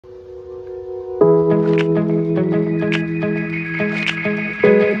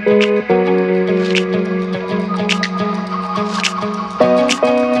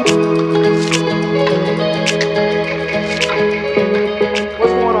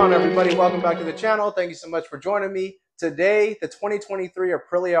everybody, welcome back to the channel. Thank you so much for joining me. Today, the 2023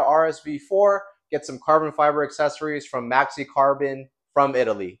 Aprilia RSV4 gets some carbon fiber accessories from Maxi Carbon from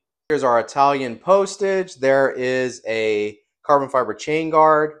Italy. Here's our Italian postage. There is a carbon fiber chain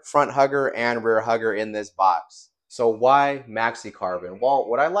guard, front hugger, and rear hugger in this box. So why Maxi Carbon? Well,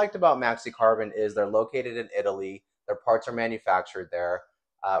 what I liked about Maxi Carbon is they're located in Italy. Their parts are manufactured there.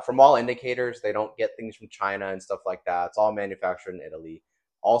 From all indicators, they don't get things from China and stuff like that. It's all manufactured in Italy.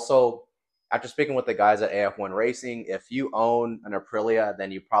 Also, after speaking with the guys at AF1 Racing, if you own an Aprilia,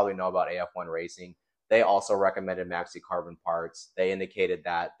 then you probably know about AF1 Racing. They also recommended Maxi Carbon parts. They indicated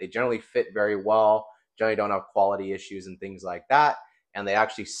that they generally fit very well, generally don't have quality issues and things like that, and they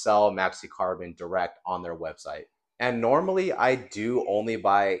actually sell Maxi Carbon direct on their website. And normally I do only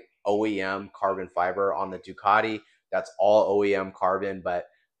buy OEM carbon fiber on the Ducati. That's all OEM carbon, but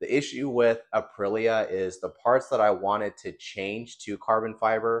the issue with Aprilia is the parts that I wanted to change to carbon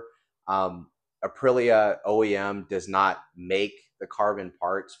fiber. Aprilia OEM does not make the carbon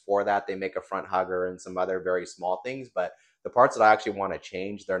parts for that. They make a front hugger and some other very small things, but the parts that I actually want to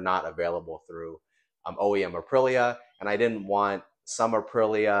change, they're not available through OEM Aprilia. And I didn't want some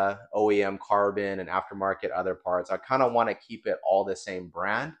Aprilia OEM carbon and aftermarket other parts. I kind of want to keep it all the same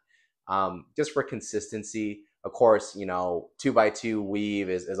brand, just for consistency. Of course, you know, 2x2 weave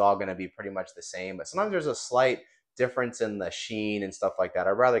is all going to be pretty much the same, but sometimes there's a slight difference in the sheen and stuff like that.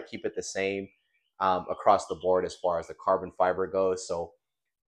 I'd rather keep it the same across the board as far as the carbon fiber goes. So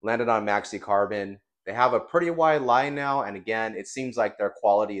landed on Maxi Carbon. They have a pretty wide line now, and again, it seems like their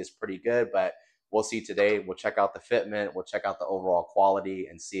quality is pretty good, but we'll see today. We'll check out the fitment, we'll check out the overall quality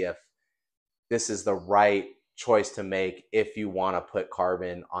and see if this is the right choice to make if you want to put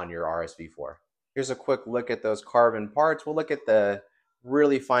carbon on your RSV4. Here's a quick look at those carbon parts. We'll look at the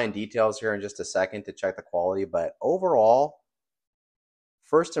really fine details here in just a second to check the quality, but overall,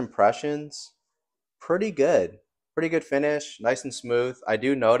 first impressions, pretty good finish, nice and smooth. I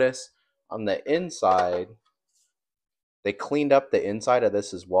do notice on the inside, they cleaned up the inside of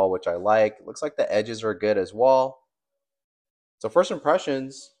this as well, which I like. It looks like the edges are good as well. So first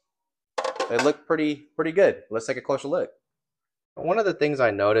impressions, they look pretty good. Let's take a closer look. One of the things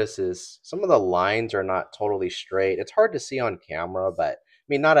I notice is some of the lines are not totally straight. It's hard to see on camera, but I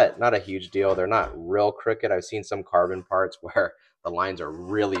mean, not a huge deal. They're not real crooked. I've seen some carbon parts where the lines are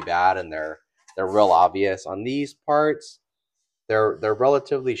really bad and they're real obvious. On these parts, they're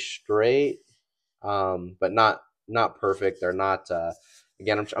relatively straight, but not perfect. They're not.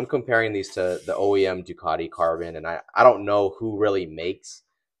 Again, I'm comparing these to the OEM Ducati carbon, and I don't know who really makes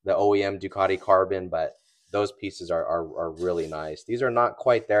the OEM Ducati carbon, but those pieces are really nice. These are not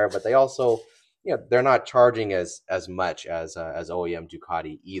quite there, but they also, you know, they're not charging as much as OEM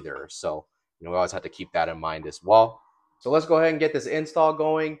Ducati either. So, you know, we always have to keep that in mind as well. So let's go ahead and get this install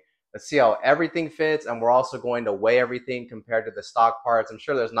going. Let's see how everything fits, and we're also going to weigh everything compared to the stock parts. I'm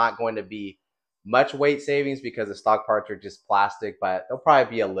sure there's not going to be much weight savings because the stock parts are just plastic, but there'll probably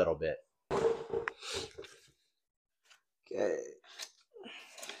be a little bit. Okay.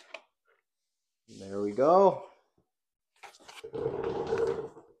 There we go.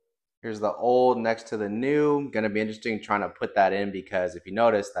 Here's the old next to the new. Going to be interesting trying to put that in because if you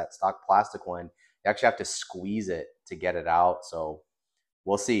notice that stock plastic one, you actually have to squeeze it to get it out. So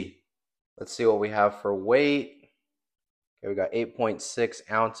we'll see. Let's see what we have for weight. Okay, we got 8.6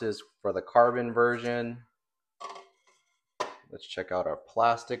 ounces for the carbon version. Let's check out our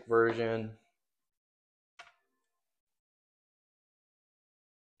plastic version.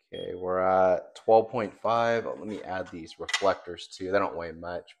 Okay, we're at 12.5. Oh, let me add these reflectors too. They don't weigh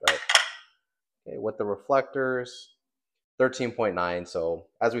much, but okay, with the reflectors, 13.9. So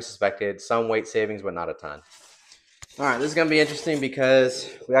as we suspected, some weight savings, but not a ton. All right, this is gonna be interesting because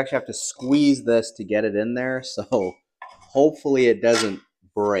we actually have to squeeze this to get it in there. So hopefully it doesn't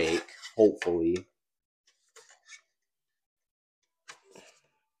break, hopefully.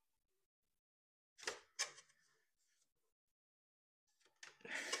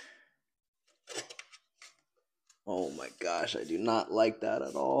 Oh my gosh, I do not like that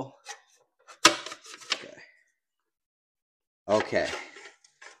at all. Okay.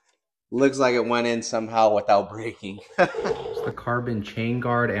 Looks like it went in somehow without breaking. The carbon chain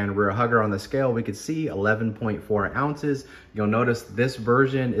guard and rear hugger on the scale, we could see 11.4 ounces. You'll notice this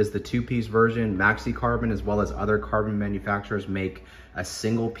version is the two-piece version. Maxi Carbon as well as other carbon manufacturers make a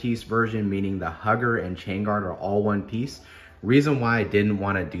single-piece version, meaning the hugger and chain guard are all one piece. Reason why I didn't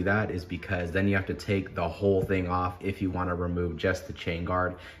want to do that is because then you have to take the whole thing off if you want to remove just the chain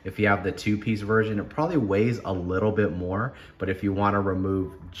guard. If you have the two-piece version, it probably weighs a little bit more, but if you want to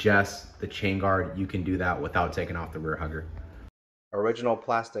remove just the chain guard, you can do that without taking off the rear hugger. Original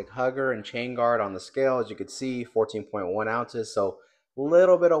plastic hugger and chain guard on the scale, as you can see, 14.1 ounces. So a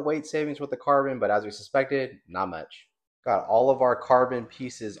little bit of weight savings with the carbon, but as we suspected, not much. Got all of our carbon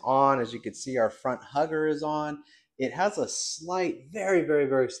pieces on. As you can see, our front hugger is on. It has a slight,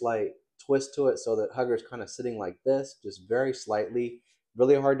 very slight twist to it, so the hugger is kind of sitting like this, just very slightly.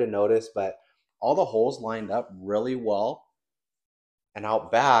 Really hard to notice, but all the holes lined up really well. And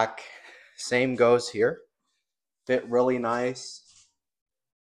out back, same goes here. Fit really nice.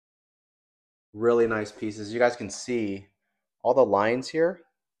 Really nice pieces. You guys can see all the lines here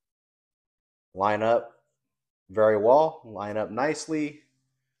line up very well, line up nicely.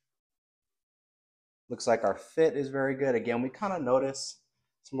 Looks like our fit is very good. Again, we kind of notice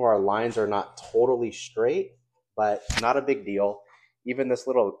some of our lines are not totally straight, but not a big deal. Even this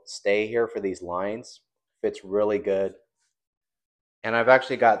little stay here for these lines fits really good. And I've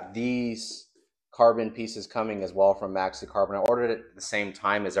actually got these carbon pieces coming as well from Maxi Carbon. I ordered it at the same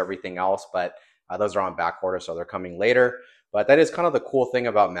time as everything else, but those are on back order, so they're coming later. But that is kind of the cool thing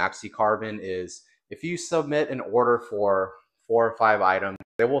about Maxi Carbon is if you submit an order for 4 or 5 items,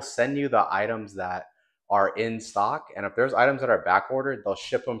 they will send you the items that are in stock. And if there's items that are back ordered, they'll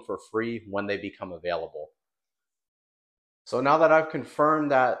ship them for free when they become available. So now that I've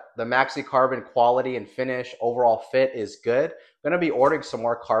confirmed that the Maxi Carbon quality and finish, overall fit is good, I'm going to be ordering some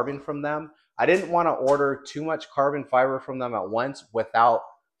more carbon from them. I didn't want to order too much carbon fiber from them at once without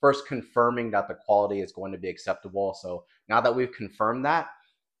first confirming that the quality is going to be acceptable. So now that we've confirmed that,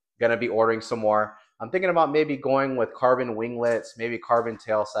 I'm going to be ordering some more. I'm thinking about maybe going with carbon winglets, maybe carbon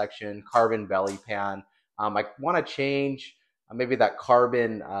tail section, carbon belly pan. I want to change maybe that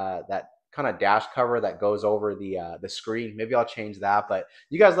carbon, that kind of dash cover that goes over the screen. Maybe I'll change that, but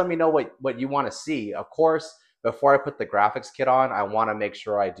you guys let me know what you want to see. Of course, before I put the graphics kit on, I want to make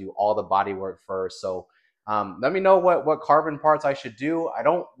sure I do all the body work first. So let me know what carbon parts I should do. I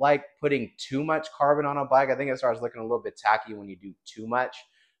don't like putting too much carbon on a bike. I think it starts looking a little bit tacky when you do too much.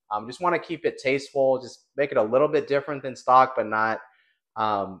 Just want to keep it tasteful, just make it a little bit different than stock, but not,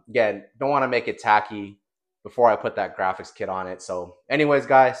 again, don't want to make it tacky before I put that graphics kit on it. So anyways,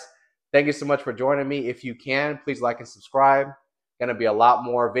 guys, thank you so much for joining me. If you can, please like and subscribe. Going to be a lot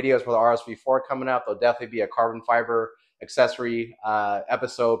more videos for the RSV4 coming up. There'll definitely be a carbon fiber accessory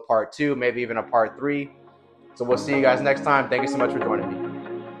episode part 2, maybe even a part 3. So we'll see you guys next time. Thank you so much for joining me.